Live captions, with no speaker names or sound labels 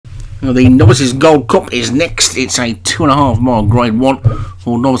Now, the Novices Gold Cup is next. It's a 2.5 mile Grade 1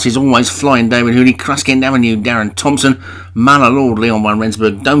 for Novices Always Flying, David Hooley, Kraskend Avenue, Darren Thompson, Manor Lord, Leon van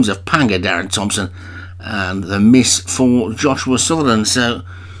Rensburg, Domes of Panga, Darren Thompson, and the miss for Joshua Sutherland. So,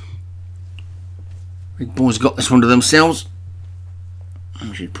 big boys got this one to themselves,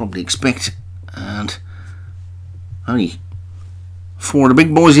 as you'd probably expect, and only 4 of the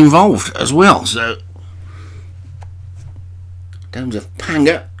big boys involved as well. So, Domes of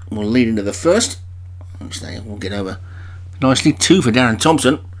Panga will lead into the first, which they will get over nicely. 2 for Darren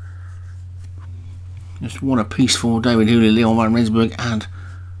Thompson. Just 1 apiece for David Hooley, Leon van Rensburg and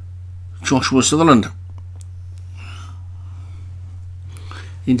Joshua Sutherland.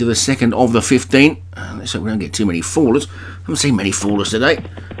 Into the second of the 15. Let's hope we don't get too many fallers. Haven't seen many fallers today.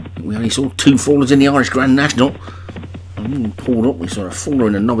 We only saw 2 fallers in the Irish Grand National. Pulled up, we saw a faller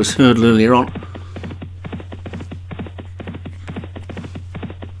in a novice hurdle earlier on.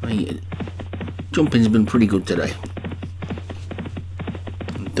 Jumping's been pretty good today.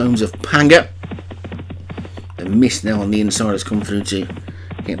 Domes of Panga. The miss now on the inside has come through to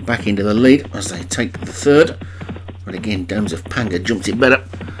get back into the lead as they take the third. But again, Domes of Panga jumped it better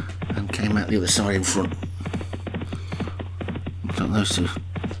and came out the other side in front. Looks like those two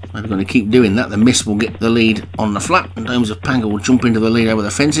are going to keep doing that. The miss will get the lead on the flat and Domes of Panga will jump into the lead over the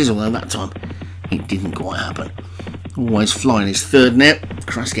fences, although that time it didn't quite happen. Always Flying is third now.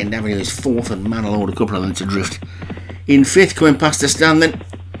 Kraskend Avenue is fourth, and Manor Lord a couple of them to drift in fifth, coming past the stand then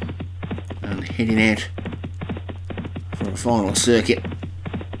and heading out for a final circuit.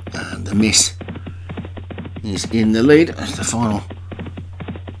 And the miss is in the lead as the final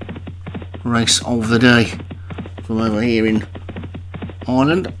race of the day from over here in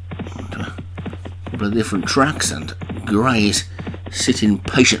Ireland. A couple of different tracks, and Gray is sitting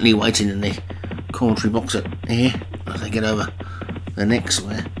patiently waiting in the commentary box at here as they get over the next,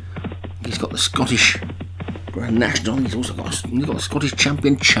 where he's got the Scottish Grand National. He's also got the Scottish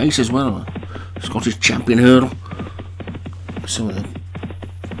Champion Chase as well, Scottish Champion Hurdle. Some of the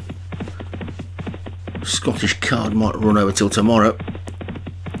Scottish card might run over till tomorrow,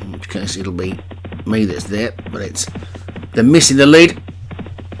 in which case it'll be me that's there, but it's the miss in the lead.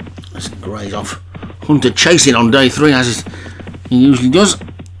 That's Gray's off Hunter chasing on day 3 as he usually does.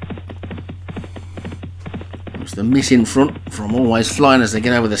 It's the miss in front from Always Flying as they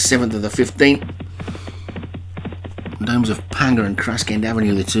get over the 7th of the 15th. Domes of Panga and Kraskend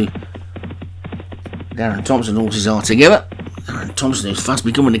Avenue, the two Darren Thompson horses are together. Darren Thompson, who's fast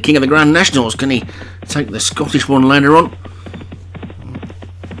becoming the king of the Grand Nationals. Can he take the Scottish one later on?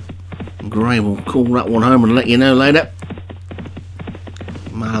 Gray will call that one home and let you know later.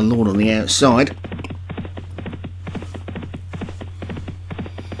 Manor Lord on the outside.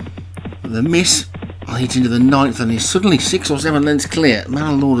 The miss leads into the 9th and is suddenly 6 or 7 lengths clear.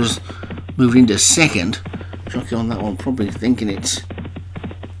 Manor Lord has moved into second. Jockey on that one probably thinking it's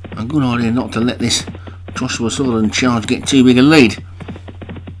a good idea not to let this Joshua Sutherland charge get too big a lead.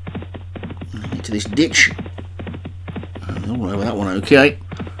 Into this ditch. And all over that one okay.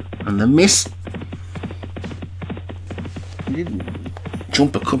 And the miss. He didn't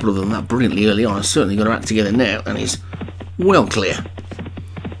jump a couple of them that brilliantly early on. He's certainly got to act together now and he's well clear.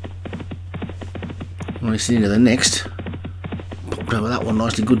 Racing into the next. Popped over that one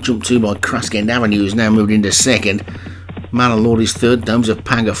nicely. Good jump too by Kraskend Avenue, who's now moved into second. Manor Lord is third. Domes of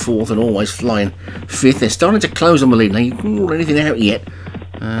Panga fourth, and Always Flying fifth. They're starting to close on the lead now. You can't rule anything out yet.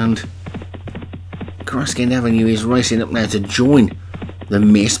 And Kraskend Avenue is racing up now to join the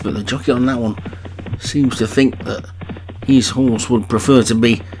miss, but the jockey on that one seems to think that his horse would prefer to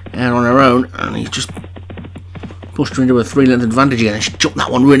be out on her own, and he's just pushed her into a 3-length advantage again, and she jumped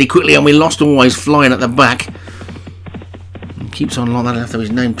that one really quickly, and we lost Always Flying at the back. And keeps on like that after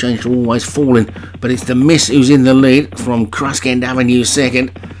his name changed to Always Falling, but it's the miss who's in the lead from Kraskend Avenue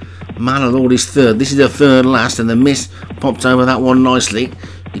second. Manor Lord is third. This is the third last, and the miss popped over that one nicely.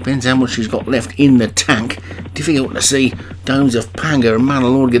 Depends how much she's got left in the tank. Difficult to see Domes of Panga and Manor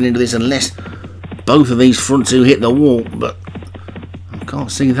Lord get into this unless both of these front two hit the wall, but I can't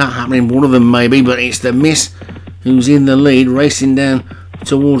see that happening. One of them maybe, but it's the miss who's in the lead, racing down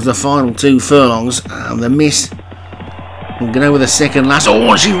towards the final 2 furlongs, and the miss will get over the second last.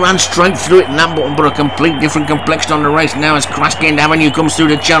 Oh, she ran straight through it, and that button put a complete different complexion on the race now as Kraskend Avenue comes through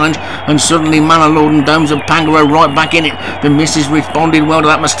the challenge, and suddenly Manor Lord and Domes of Panga are right back in it. The missus responded well to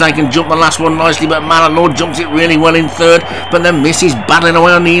that mistake and jumped the last one nicely, but Manor Lord jumps it really well in third, but the miss is battling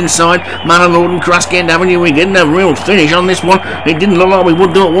away on the inside. Manor Lord and Kraskend Avenue, we're getting a real finish on this one. It didn't look like we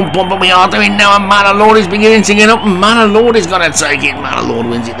would do at one point, but we are doing now, and Manor Lord is beginning to get up, and Manor Lord is going to take it. Manor Lord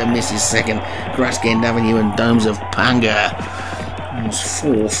wins it, the miss is second. Kraskend Avenue and Domes of Panga was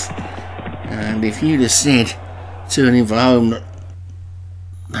fourth, and if you'd have said turning for home that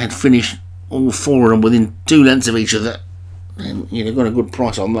they'd finish all four of them within 2 lengths of each other, then you'd have got a good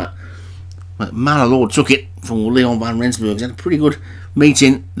price on that. But Malalord took it for Leon van Rensburg. Had a pretty good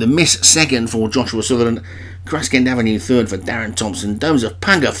meeting. The Miss second for Joshua Sutherland, Grassgend Avenue third for Darren Thompson, Domes of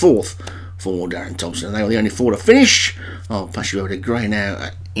Panga fourth for Darren Thompson. And they were the only four to finish. I'll pass you over to Gray now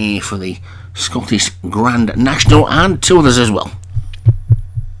for the Scottish Grand National and two others as well.